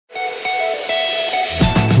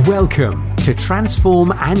Welcome to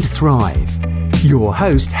Transform and Thrive. Your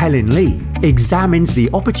host, Helen Lee, examines the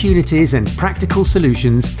opportunities and practical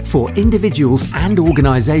solutions for individuals and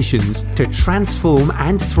organizations to transform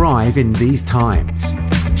and thrive in these times.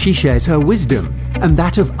 She shares her wisdom and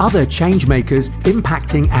that of other change makers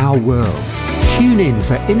impacting our world. Tune in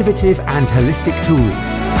for innovative and holistic tools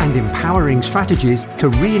and empowering strategies to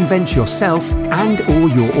reinvent yourself and or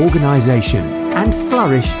your organization and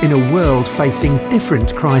flourish in a world facing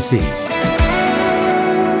different crises.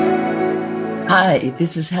 Hi,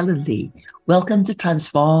 this is Helen Lee. Welcome to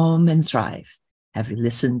Transform and Thrive. Have you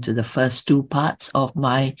listened to the first two parts of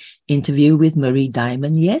my interview with Marie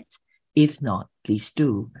Diamond yet? If not, please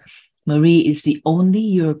do. Marie is the only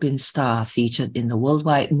European star featured in the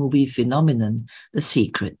worldwide movie phenomenon, The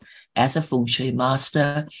Secret, as a feng shui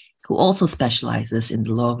master who also specializes in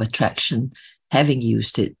the law of attraction, having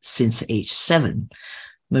used it since age 7.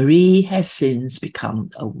 Marie has since become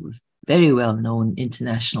a very well-known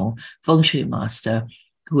international feng shui master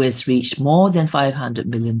who has reached more than 500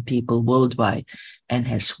 million people worldwide and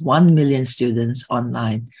has 1 million students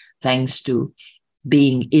online thanks to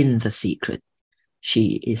being in The Secret.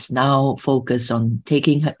 She is now focused on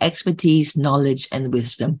taking her expertise, knowledge, and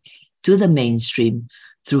wisdom to the mainstream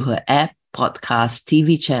through her app, podcast,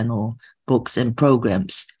 TV channel, books, and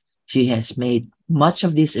programs. She has made much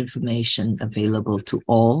of this information available to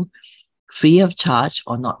all, free of charge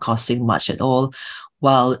or not costing much at all,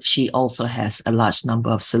 while she also has a large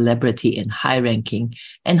number of celebrity and high-ranking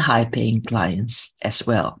and high-paying clients as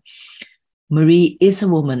well. Marie is a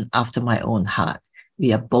woman after my own heart.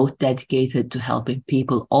 We are both dedicated to helping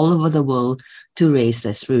people all over the world to raise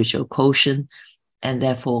their spiritual quotient and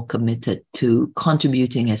therefore committed to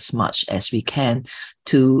contributing as much as we can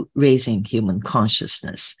to raising human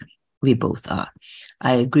consciousness. We both are.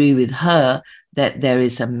 I agree with her that there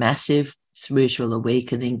is a massive spiritual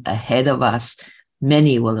awakening ahead of us.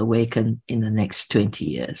 Many will awaken in the next 20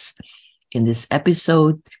 years. In this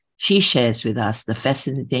episode, she shares with us the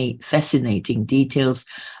fascinating details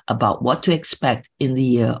about what to expect in the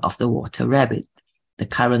year of the water rabbit, the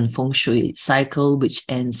current feng shui cycle, which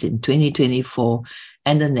ends in 2024,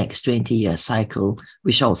 and the next 20-year cycle,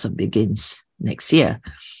 which also begins next year.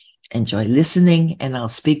 Enjoy listening, and I'll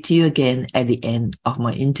speak to you again at the end of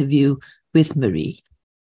my interview with Marie.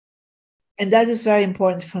 And that is very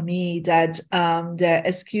important for me, that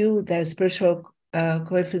their SQ, their spiritual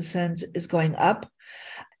coefficient, is going up.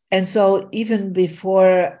 And so even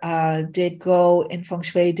before they go in feng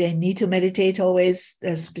shui, they need to meditate always.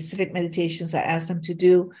 There's specific meditations I ask them to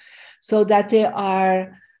do so that they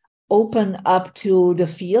are open up to the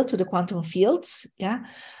field, to the quantum fields. Yeah.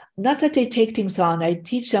 Not that they take things on. I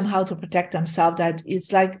teach them how to protect themselves, that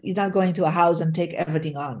it's like you're not going to a house and take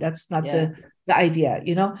everything on. That's not the idea.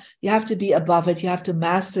 You know, you have to be above it. You have to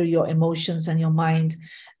master your emotions and your mind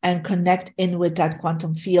and connect in with that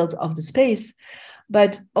quantum field of the space.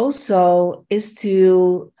 But also is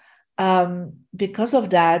to, because of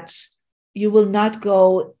that, you will not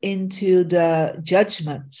go into the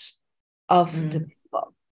judgment of the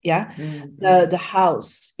people, the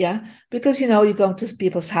house, because, you know, you go to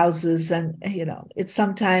people's houses and, you know, it's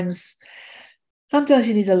sometimes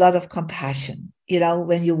you need a lot of compassion, you know,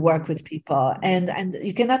 when you work with people and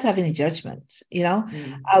you cannot have any judgment, you know.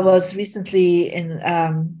 I was recently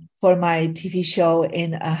for my TV show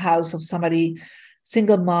in a house of somebody,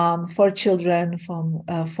 single mom, 4 children from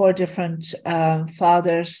 4 different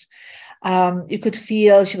fathers. You could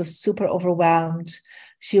feel she was super overwhelmed.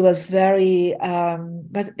 She was very,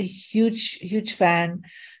 but a huge fan.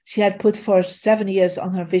 She had put for 7 years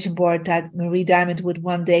on her vision board that Marie Diamond would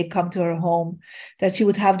one day come to her home, that she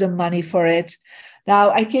would have the money for it.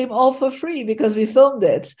 Now, I came all for free because we filmed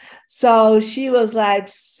it. So she was like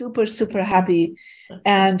super, super happy.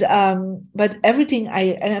 And but everything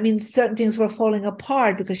I mean certain things were falling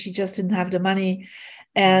apart because she just didn't have the money,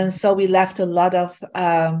 and so we left a lot of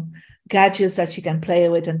gadgets that she can play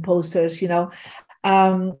with and posters, you know,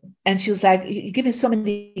 and she was like, you give me so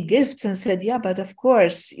many gifts, and I said, yeah, but of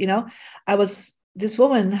course, you know, this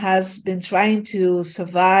woman has been trying to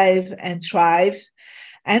survive and thrive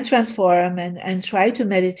and transform and try to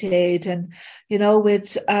meditate, and, you know,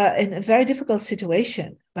 with in a very difficult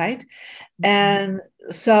situation, right? And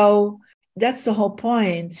so that's the whole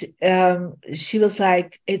point. She was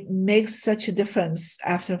like, it makes such a difference.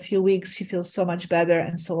 After a few weeks, she feels so much better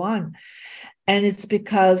and so on. And it's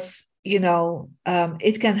because, you know,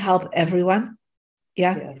 it can help everyone.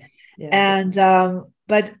 Yeah. And,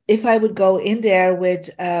 but if I would go in there with,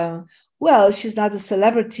 well, she's not a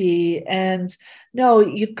celebrity, and no,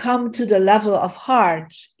 you come to the level of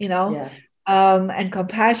heart, you know, and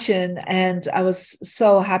compassion. And I was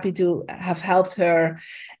so happy to have helped her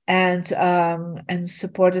and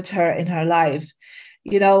supported her in her life.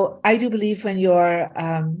 I do believe when you're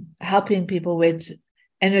helping people with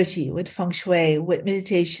energy, with feng shui, with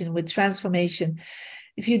meditation, with transformation,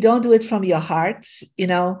 if you don't do it from your heart,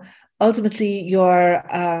 ultimately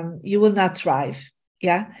you will not thrive.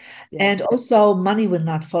 Yeah. And also money will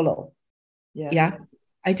not follow. Yeah.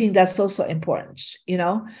 I think that's also important,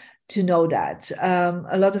 to know that.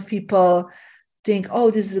 A lot of people think,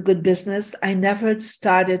 oh, this is a good business. I never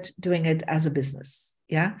started doing it as a business.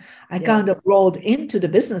 Yeah. I kind of rolled into the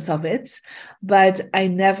business of it, but I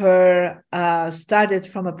never started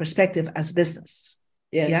from a perspective as business.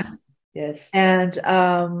 Yes. Yeah. Yes. And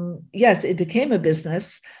yes, it became a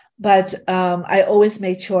business, but I always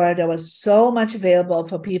made sure there was so much available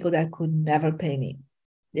for people that could never pay me.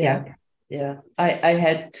 Yeah. I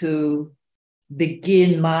had to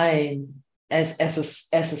begin mine as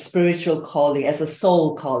a spiritual calling, as a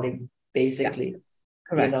soul calling, basically.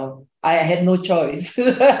 Correct. I had no choice.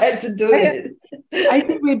 I had to do it. I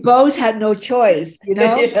think we both had no choice,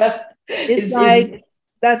 Yeah. It's like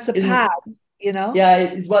that's a path, Yeah,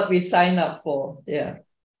 it's what we sign up for. Yeah.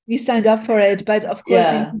 You signed up for it, but of course,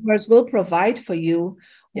 the universe will provide for you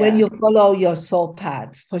when you follow your soul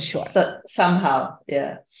path, for sure. Somehow,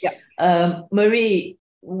 yeah. Marie,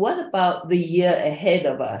 what about the year ahead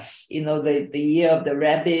of us? The year of the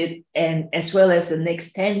rabbit, and as well as the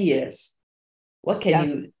next 10 years. What can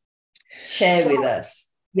you share with us?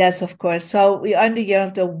 Yes, of course. So we are in the year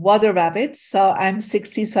of the water rabbit. So I'm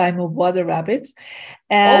 60, so I'm a water rabbit.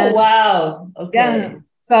 And, oh, wow. Okay. Yeah.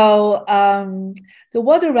 So the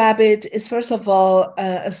water rabbit is, first of all,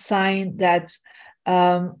 a sign that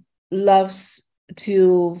loves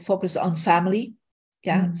to focus on family.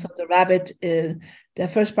 Yeah. Mm-hmm. So the rabbit, the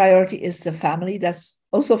first priority is the family. That's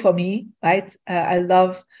also for me, right? I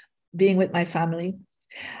love being with my family.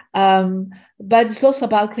 But it's also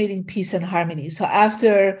about creating peace and harmony. So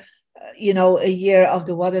after, a year of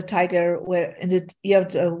the water tiger, where in the year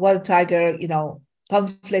of the water tiger,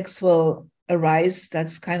 conflicts will arise.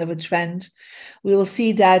 That's kind of a trend. We will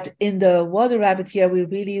see that in the water rabbit year, we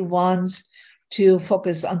really want to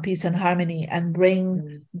focus on peace and harmony and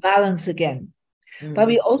bring balance again. But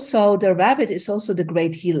the rabbit is also the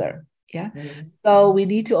great healer. Yeah. So we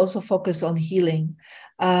need to also focus on healing.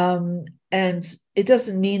 And it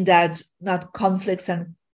doesn't mean that not conflicts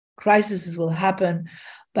and crises will happen,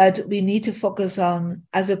 but we need to focus on,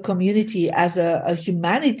 as a community, as a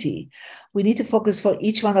humanity, we need to focus for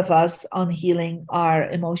each one of us on healing our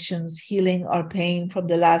emotions, healing our pain from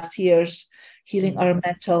the last years, healing our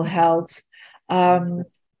mental health,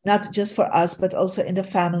 not just for us, but also in the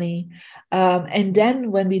family. And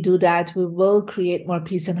then when we do that, we will create more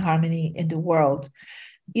peace and harmony in the world.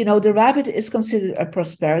 The rabbit is considered a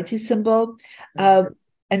prosperity symbol.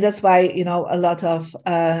 And that's why, a lot of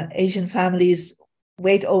Asian families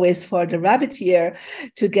wait always for the rabbit year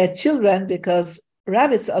to get children, because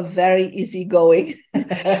rabbits are very easygoing.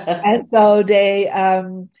 And so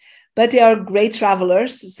but they are great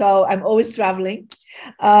travelers. So I'm always traveling.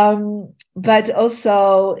 But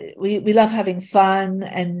also we love having fun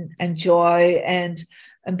and joy and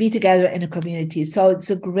be together in a community. So it's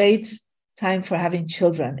a great time for having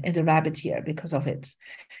children in the rabbit year because of it,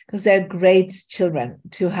 because they're great children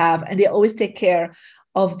to have, and they always take care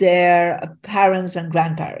of their parents and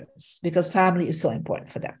grandparents, because family is so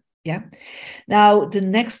important for them. Yeah. Now, the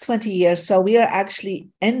next 20 years, so we are actually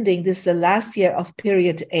ending, this is the last year of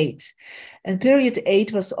period 8. And period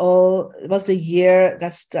 8 was the year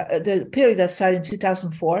the period that started in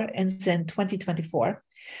 2004, ends in 2024.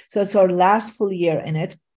 So it's our last full year in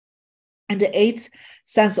it. And the 8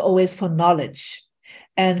 stands always for knowledge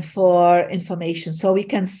and for information. So we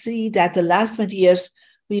can see that the last 20 years,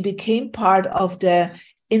 we became part of the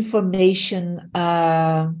information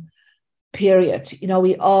period.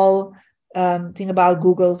 We all think about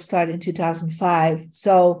Google started in 2005.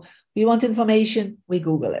 So we want information, we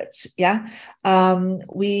Google it. Yeah.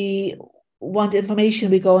 We want information,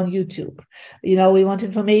 we go on YouTube. We want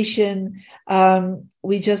information,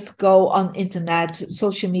 we just go on internet,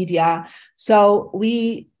 social media. So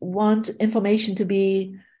we want information to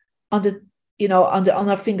be on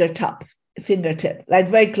our fingertip, like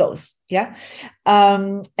very close. Yeah.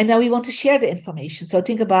 And now we want to share the information. So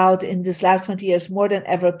think about, in this last 20 years, more than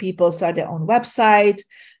ever, people start their own website,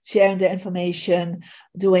 sharing the information,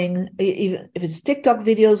 doing, even if it's TikTok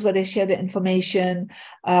videos where they share the information,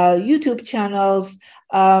 YouTube channels.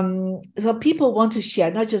 So people want to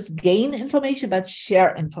share, not just gain information, but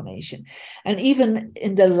share information. And even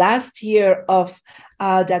in the last year of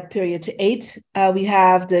that period 8, we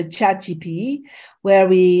have the ChatGPT, where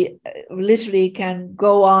we literally can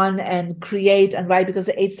go on and create and write, because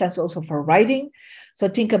the 8 stands also for writing. So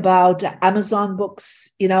think about Amazon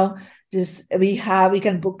books, we can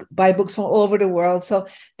buy books from all over the world. So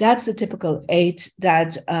that's the typical 8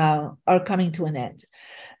 that are coming to an end.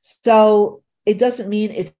 So it doesn't mean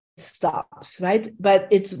it stops, right? But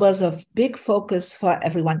it was a big focus for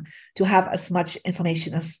everyone to have as much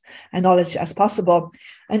information and knowledge as possible.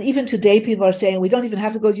 And even today, people are saying we don't even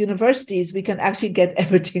have to go to universities. We can actually get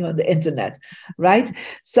everything on the internet, right?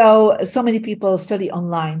 So many people study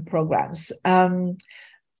online programs,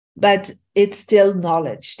 but it's still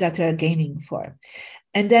knowledge that they're gaining for.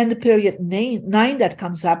 And then the period 9 that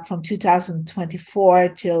comes up from 2024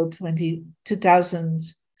 till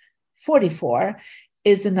 2044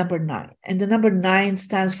 is the number 9. And the number 9 is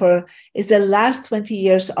the last 20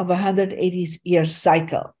 years of a 180-year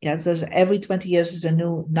cycle. Yeah, so every 20 years is a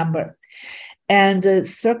new number. And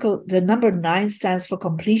the number 9 stands for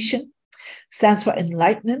completion, stands for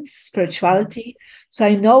enlightenment, spirituality. So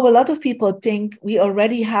I know a lot of people think we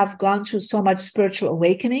already have gone through so much spiritual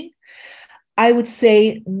awakening. I would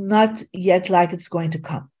say not yet, like it's going to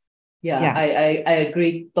come. Yeah. I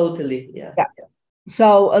agree totally. Yeah.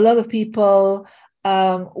 So a lot of people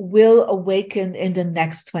will awaken in the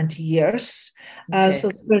next 20 years.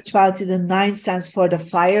 So spirituality, the 9 stands for the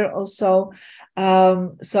fire also.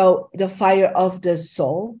 So the fire of the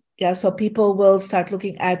soul. Yeah. So people will start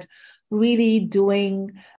looking at really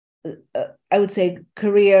doing, I would say,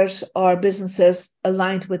 careers or businesses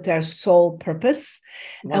aligned with their soul purpose.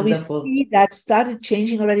 Wonderful. And we see that started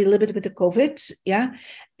changing already a little bit with the COVID,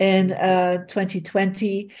 in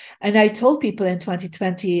 2020. And I told people in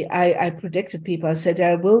 2020, I predicted people, I said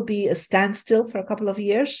there will be a standstill for a couple of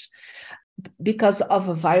years because of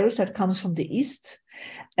a virus that comes from the East.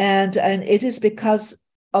 And it is because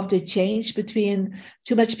of the change between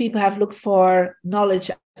too much people have looked for knowledge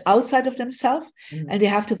outside of themselves, and they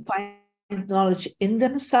have to find knowledge in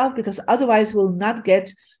themselves, because otherwise we'll not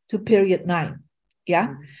get to period 9,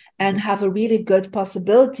 and have a really good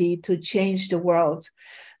possibility to change the world.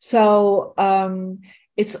 So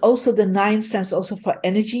it's also the 9 stands also for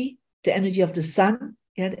energy, the energy of the sun,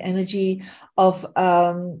 the energy of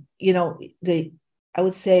I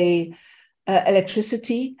would say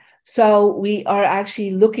electricity. So we are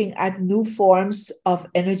actually looking at new forms of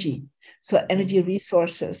energy, so energy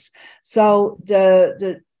resources. So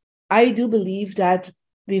I do believe that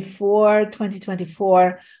before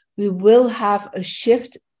 2024, we will have a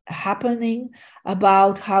shift happening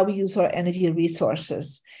about how we use our energy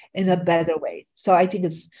resources in a better way. So I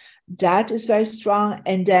think that is very strong.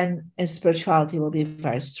 And then spirituality will be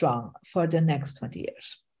very strong for the next 20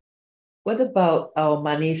 years. What about our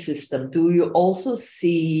money system? Do you also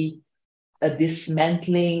see a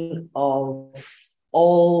dismantling of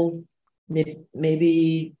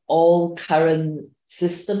maybe all current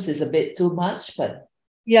systems? Is a bit too much, but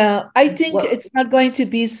yeah, I think it's not going to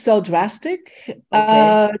be so drastic,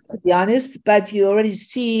 to be honest, but you already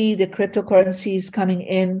see the cryptocurrencies coming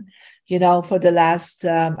in, for the last,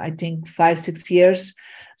 I think 5-6 years.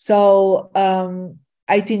 So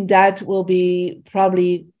I think that will be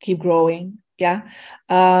probably keep growing. Yeah.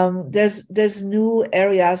 There's new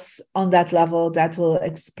areas on that level that will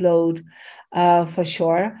explode for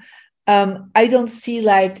sure. I don't see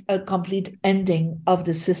like a complete ending of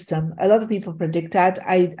the system. A lot of people predict that.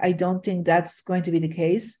 I don't think that's going to be the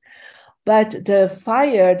case. But the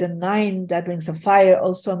fire, the 9 that brings a fire,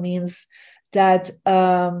 also means that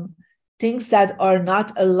things that are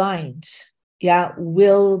not aligned,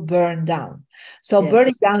 will burn down. So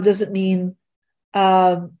burning down doesn't mean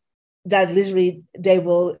that literally they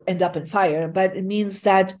will end up in fire, but it means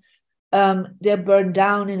that they're burned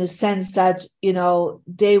down in a sense that,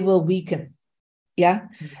 they will weaken.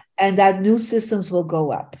 And that new systems will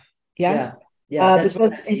go up. That's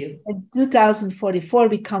what I feel. In 2044,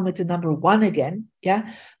 we come with the number 1 again.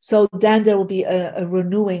 So then there will be a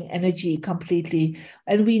renewing energy completely.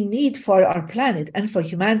 And we need for our planet and for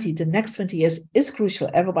humanity, the next 20 years is crucial.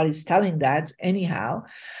 Everybody's telling that anyhow.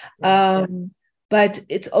 But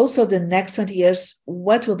it's also the next 20 years,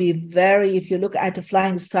 what will be if you look at the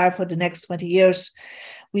flying star for the next 20 years,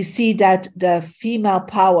 we see that the female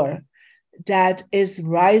power that is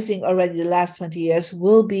rising already the last 20 years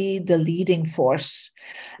will be the leading force.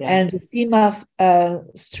 And the female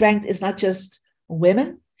strength is not just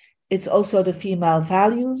women, it's also the female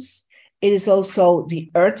values. It is also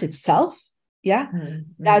the earth itself,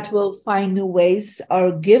 that will find new ways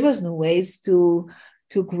or give us new ways to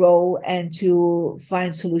grow and to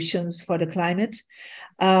find solutions for the climate.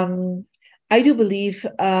 I do believe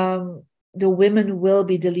the women will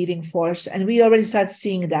be the leading force. And we already start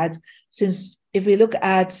seeing that if we look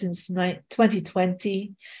at since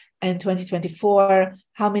 2020 and 2024,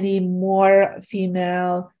 how many more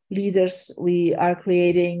female leaders we are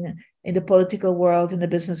creating in the political world, in the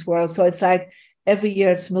business world. So it's like every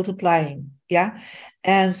year it's multiplying. Yeah.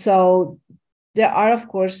 And so there are, of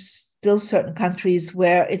course, still certain countries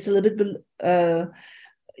where it's a little bit,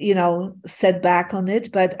 set back on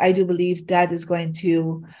it. But I do believe that is going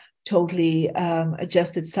to totally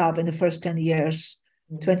adjust itself in the first 10 years,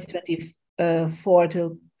 2024 till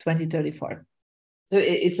 2034. So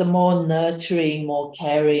it's a more nurturing, more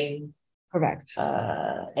caring, correct,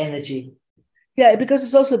 energy. Yeah, because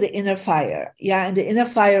it's also the inner fire. Yeah, and the inner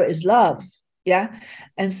fire is love. Yeah,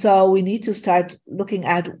 and so we need to start looking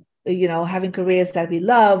at, having careers that we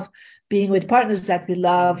love, being with partners that we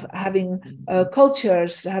love, having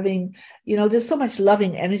cultures, having, there's so much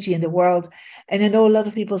loving energy in the world. And I know a lot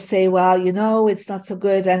of people say, well, it's not so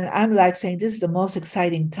good. And I'm like saying, this is the most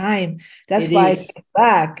exciting time. That's why I came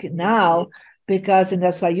back now. And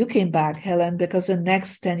that's why you came back, Helen, because the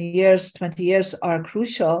next 10 years, 20 years are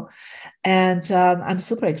crucial. And I'm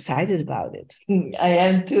super excited about it. I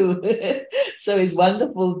am too. So it's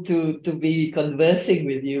wonderful to be conversing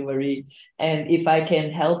with you, Marie. And if I can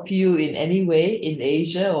help you in any way in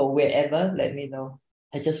Asia or wherever, let me know.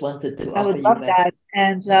 I just wanted to offer you that. I would love that.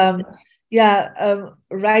 And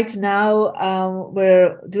right now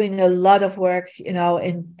we're doing a lot of work,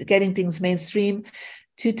 in getting things mainstream.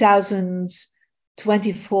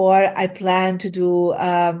 2024, I plan to do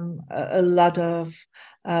a lot of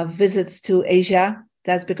visits to Asia.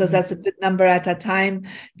 That's because that's a good number at that time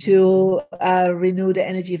to renew the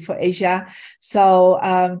energy for Asia. So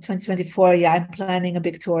 2024, I'm planning a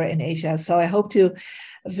big tour in Asia. So I hope to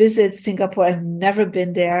visit Singapore. I've never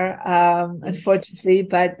been there, unfortunately,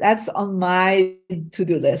 but that's on my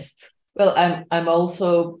to-do list. Well, I'm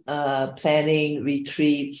also planning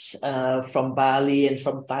retreats from Bali and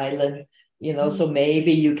from Thailand, so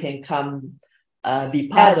maybe you can come be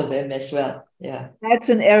part of them as well. Yeah. That's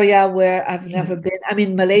an area where I've never been. I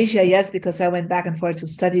mean, Malaysia, yes, because I went back and forth to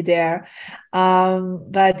study there.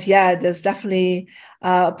 But yeah, there's definitely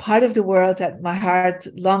a part of the world that my heart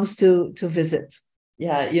longs to visit.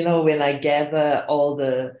 Yeah, when I gather all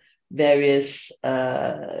the various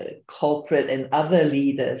corporate and other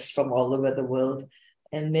leaders from all over the world,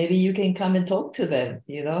 and maybe you can come and talk to them,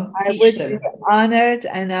 I would be honored,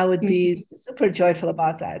 and I would be super joyful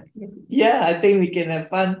about that. Yeah, I think we can have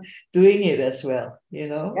fun doing it as well,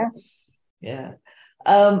 Yes. Yeah.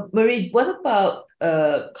 Marie, what about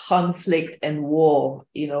conflict and war?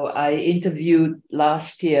 I interviewed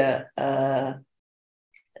last year,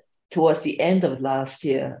 towards the end of last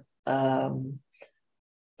year,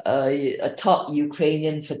 a top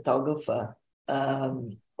Ukrainian photographer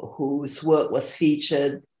whose work was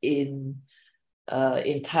featured in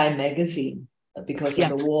Time magazine because of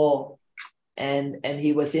the war, and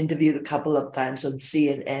he was interviewed a couple of times on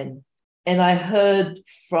CNN. And I heard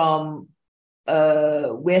from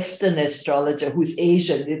a Western astrologer who's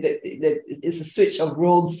Asian. It's a switch of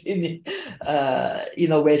roles in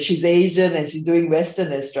where she's Asian and she's doing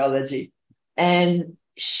Western astrology, and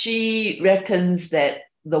she reckons that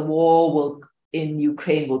the war in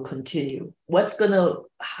Ukraine will continue.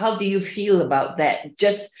 How do you feel about that?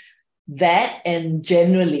 Just that, and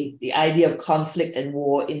generally the idea of conflict and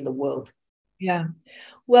war in the world? Yeah.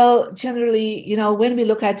 Well, generally, when we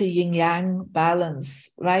look at the yin-yang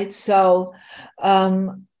balance, right? So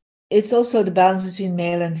it's also the balance between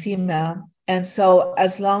male and female. And so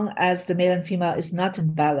as long as the male and female is not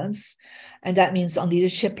in balance, and that means on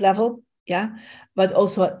leadership level, but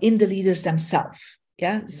also in the leaders themselves.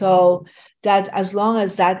 Yeah. So that as long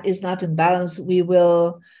as that is not in balance, we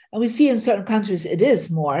will, and we see in certain countries it is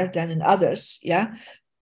more than in others,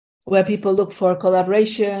 where people look for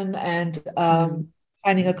collaboration and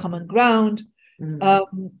finding a common ground.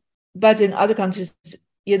 But in other countries,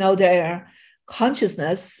 their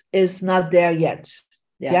consciousness is not there yet.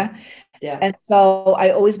 Yeah. And so I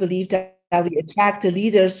always believe that we attract the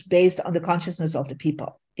leaders based on the consciousness of the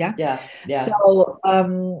people. Yeah. So,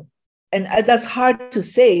 and that's hard to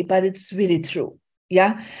say, but it's really true.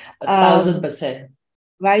 Yeah. 1,000%.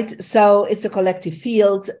 Right. So it's a collective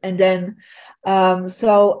field. And then,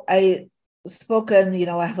 so I spoken,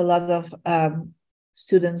 I have a lot of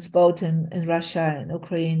students both in Russia and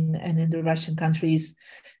Ukraine and in the Russian countries,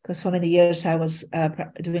 because for many years I was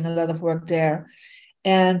doing a lot of work there.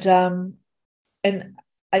 And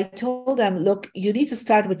I told them, look, you need to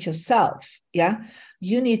start with yourself. Yeah.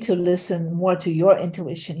 You need to listen more to your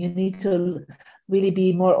intuition. You need to really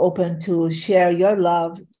be more open to share your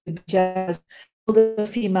love, just the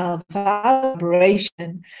female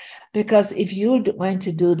vibration, because if you're going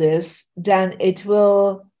to do this, then it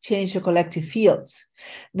will change the collective field.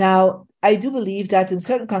 Now, I do believe that in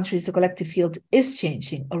certain countries, the collective field is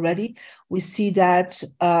changing already. We see that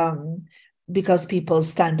because people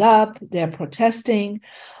stand up, they're protesting.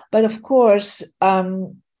 But of course,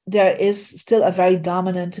 there is still a very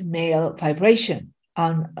dominant male vibration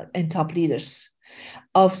in top leaders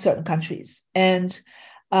of certain countries. And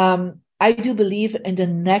I do believe in the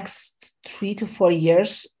next 3 to 4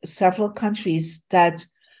 years, several countries that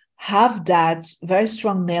have that very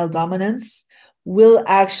strong male dominance will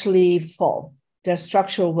actually fall. Their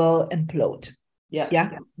structure will implode.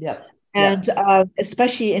 Yeah. And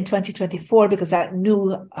especially in 2024, because that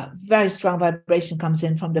new very strong vibration comes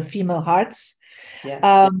in from the female hearts.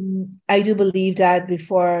 I do believe that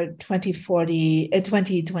before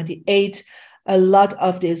 2028, a lot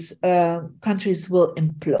of these countries will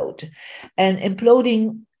implode. And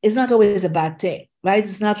imploding is not always a bad thing, right?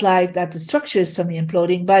 It's not like that the structure is suddenly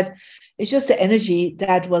imploding, but it's just the energy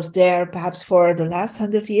that was there perhaps for the last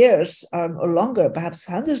 100 years or longer, perhaps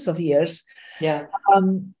hundreds of years,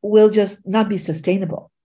 will just not be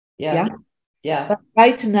sustainable. But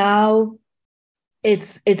right now,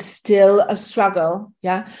 it's still a struggle,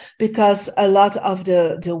 because a lot of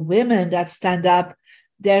the women that stand up,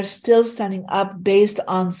 they're still standing up based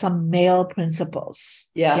on some male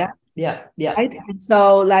principles. Right? And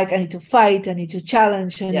so, like, I need to fight, I need to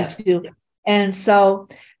challenge, I need to, and so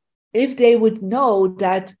if they would know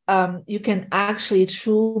that you can actually,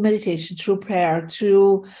 through meditation, through prayer,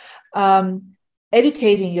 through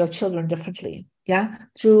educating your children differently,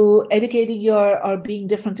 through educating or being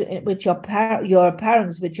different with your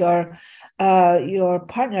parents, with your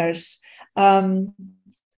partners,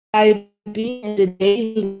 by being in the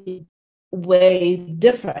daily way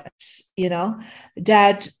different,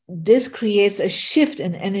 that this creates a shift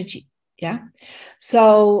in energy.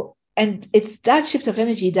 So, and it's that shift of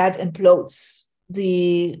energy that implodes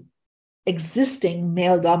the existing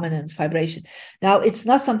male dominance vibration. Now, it's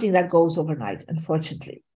not something that goes overnight,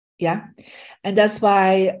 unfortunately. And that's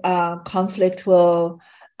why conflict will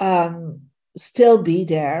still be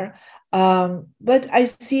there. But I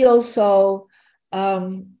see also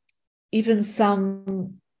even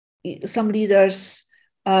some leaders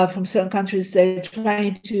from certain countries, they're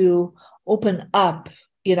trying to open up,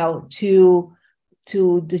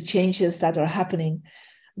 to the changes that are happening.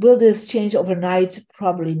 Will this change overnight?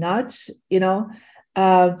 Probably not.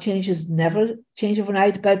 Changes never change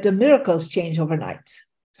overnight, but the miracles change overnight.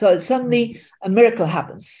 So suddenly a miracle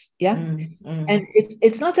happens. And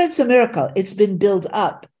it's not that it's a miracle, it's been built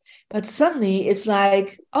up, but suddenly it's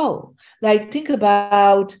like, think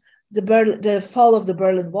about the fall of the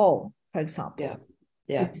Berlin Wall, for example.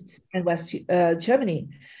 In West Germany.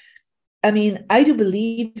 I mean, I do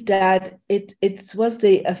believe that it was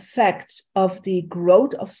the effect of the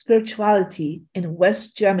growth of spirituality in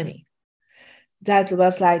West Germany. That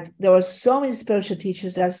was like, there were so many spiritual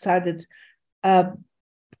teachers that started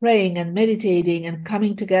praying and meditating and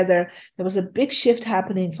coming together. There was a big shift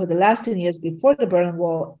happening for the last 10 years before the Berlin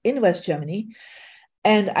Wall in West Germany.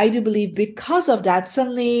 And I do believe because of that,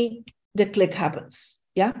 suddenly the click happens.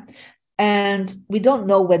 And we don't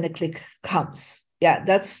know when the click comes.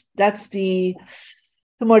 That's the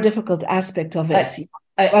more difficult aspect of it.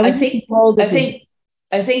 I think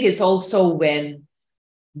it's also when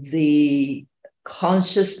the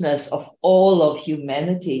consciousness of all of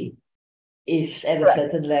humanity is at a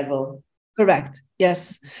certain level. Correct.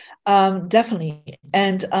 Yes, definitely.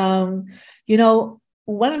 And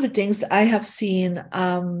one of the things I have seen,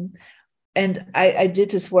 and I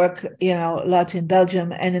did this work, a lot in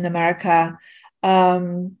Belgium and in America,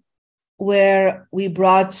 where we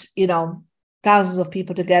brought, thousands of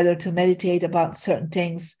people together to meditate about certain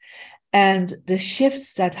things. And the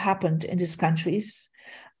shifts that happened in these countries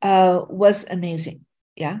was amazing.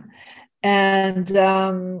 And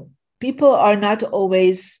people are not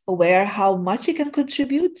always aware how much they can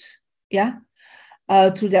contribute,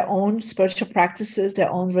 through their own spiritual practices,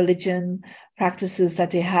 their own religion practices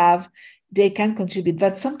that they have. They can contribute.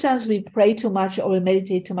 But sometimes we pray too much or we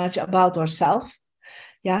meditate too much about ourselves.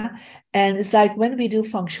 And it's like when we do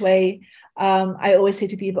feng shui, I always say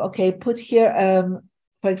to people, okay, put here,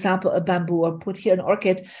 for example, a bamboo, or put here an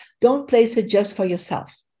orchid. Don't place it just for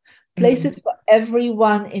yourself. Place it for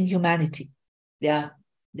everyone in humanity.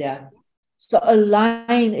 So a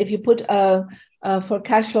line, if you put for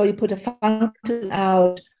cash flow, you put a fountain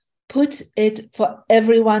out, put it for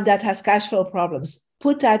everyone that has cash flow problems.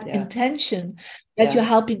 Put that intention that you're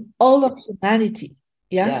helping all of humanity.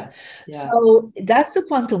 Yeah. Yeah. So that's the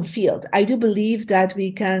quantum field. I do believe that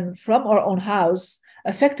we can, from our own house,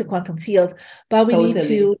 affect the quantum field, but we need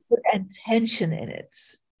to put intention in it.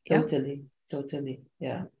 Yeah. Totally.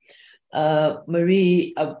 Yeah.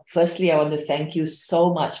 Marie, firstly, I want to thank you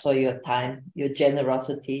so much for your time, your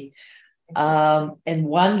generosity. And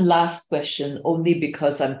one last question, only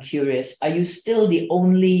because I'm curious. Are you still the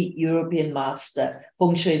only European master,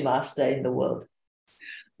 feng shui master in the world?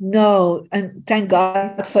 No, and thank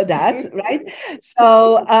God for that, right?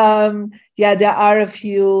 So, yeah, there are a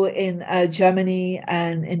few in Germany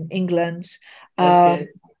and in England. Okay.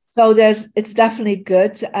 So it's definitely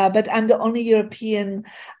good, but I'm the only European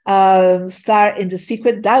star in the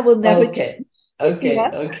secret. That will never change.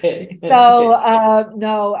 Okay. So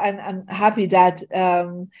no, I'm happy that,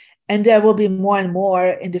 and there will be more and more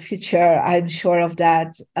in the future. I'm sure of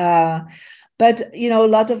that. But a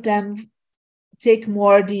lot of them take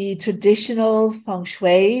more the traditional feng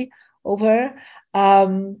shui over.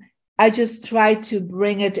 I just try to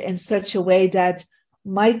bring it in such a way that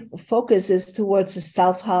my focus is towards the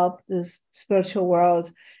self-help, the spiritual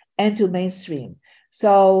world, and to mainstream.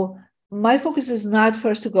 So my focus is not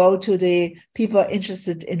first to go to the people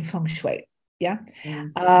interested in feng shui. Yeah.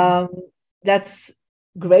 That's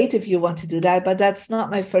great if you want to do that, but that's not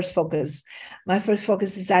my first focus. My first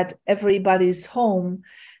focus is that everybody's home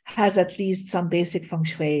has at least some basic feng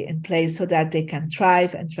shui in place so that they can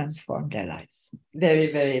thrive and transform their lives.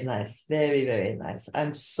 Very, very nice. Very, very nice.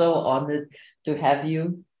 I'm so honored to have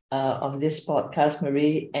you on this podcast,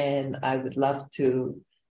 Marie, and I would love to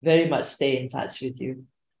very much stay in touch with you.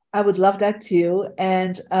 I would love that too.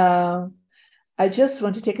 And I just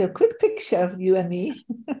want to take a quick picture of you and me.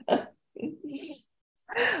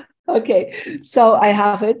 Okay, so I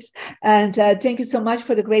have it. And thank you so much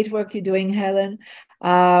for the great work you're doing, Helen.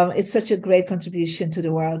 It's such a great contribution to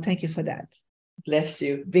the world. Thank you for that. Bless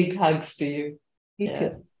you. Big hugs to you. You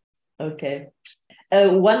too. Okay.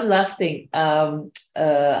 One last thing.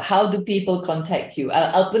 How do people contact you?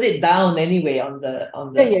 I'll put it down anyway on the.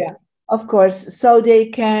 Yeah, of course. So they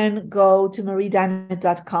can go to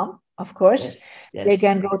mariediamond.com, of course. Yes. They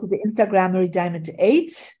can go to the Instagram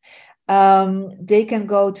mariediamond8. They can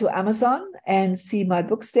go to Amazon and see my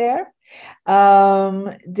books there.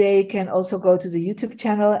 They can also go to the YouTube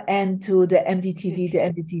channel and to the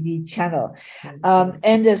MDTV channel.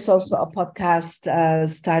 And there's also a podcast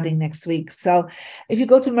starting next week. So if you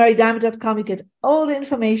go to mariediamond.com, you get all the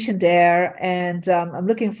information there. And I'm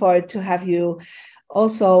looking forward to have you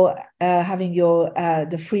also having your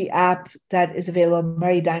the free app that is available,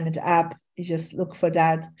 Mary Diamond app. You just look for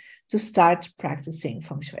that to start practicing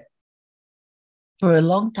feng shui. For a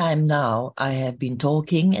long time now, I have been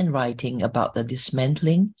talking and writing about the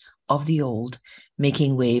dismantling of the old,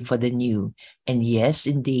 making way for the new. And yes,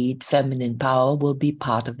 indeed, feminine power will be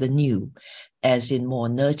part of the new, as in more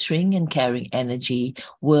nurturing and caring energy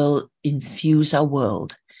will infuse our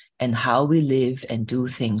world and how we live and do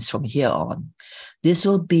things from here on. This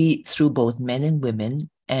will be through both men and women,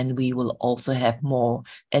 and we will also have more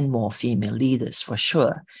and more female leaders for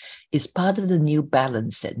sure. It's part of the new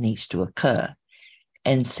balance that needs to occur.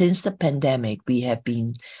 And since the pandemic, we have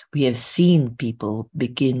seen people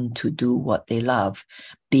begin to do what they love,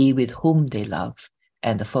 be with whom they love.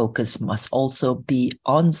 And the focus must also be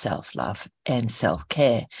on self-love and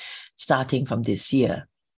self-care, starting from this year.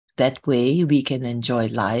 That way, we can enjoy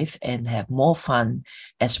life and have more fun,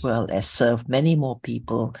 as well as serve many more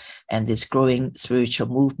people and this growing spiritual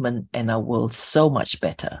movement and our world so much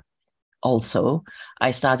better. Also, I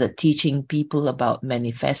started teaching people about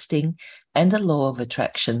manifesting and the law of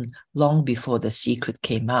attraction long before The Secret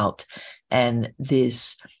came out, and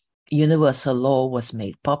this universal law was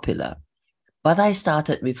made popular. But I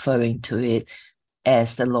started referring to it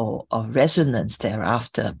as the law of resonance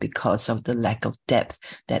thereafter because of the lack of depth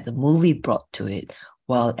that the movie brought to it,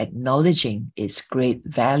 while acknowledging its great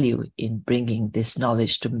value in bringing this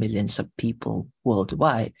knowledge to millions of people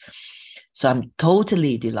worldwide. So I'm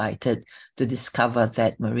totally delighted to discover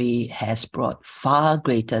that Marie has brought far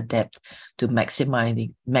greater depth to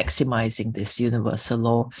maximizing this universal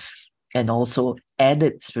law, and also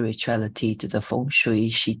added spirituality to the feng shui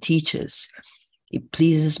she teaches. It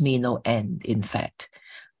pleases me no end, in fact.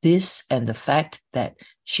 This and the fact that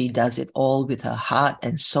she does it all with her heart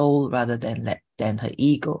and soul rather than her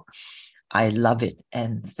ego. I love it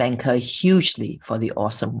and thank her hugely for the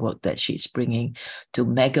awesome work that she's bringing to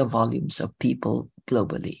mega volumes of people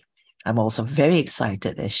globally. I'm also very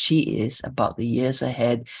excited, as she is, about the years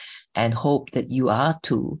ahead and hope that you are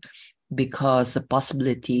too, because the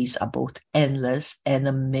possibilities are both endless and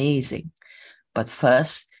amazing. But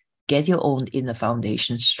first, Get your own inner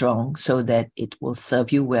foundation strong so that it will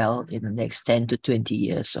serve you well in the next 10 to 20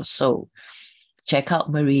 years or so. Check out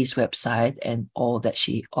Marie's website and all that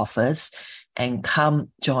she offers, and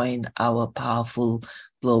come join our powerful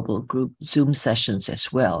global group Zoom sessions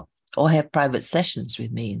as well, or have private sessions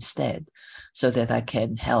with me instead, so that I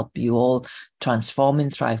can help you all transform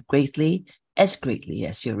and thrive greatly as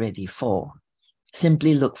you're ready for.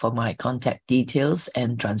 Simply look for my contact details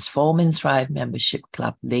and Transform and Thrive Membership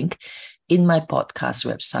Club link in my podcast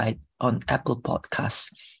website on Apple Podcasts,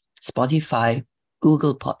 Spotify,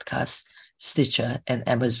 Google Podcasts, Stitcher, and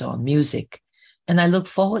Amazon Music. And I look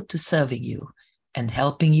forward to serving you and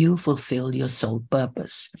helping you fulfill your soul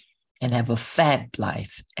purpose and have a fab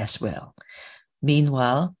life as well.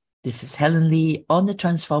 Meanwhile, this is Helen Lee on the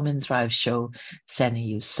Transform and Thrive show, sending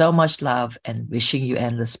you so much love and wishing you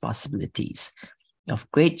endless possibilities of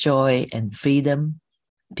great joy and freedom,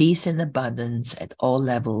 peace and abundance at all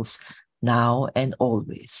levels, now and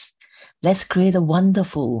always. Let's create a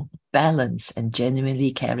wonderful, balanced, and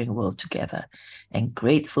genuinely caring world together, and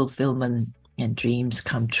great fulfillment and dreams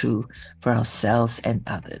come true for ourselves and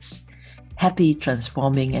others. Happy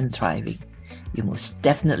transforming and thriving. You most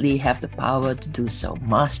definitely have the power to do so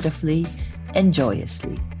masterfully and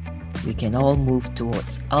joyously. We can all move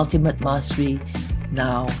towards ultimate mastery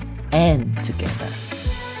now and together.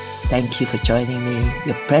 Thank you for joining me.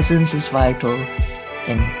 Your presence is vital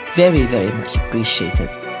and very, very much appreciated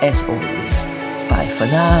as always. Bye for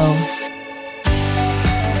now.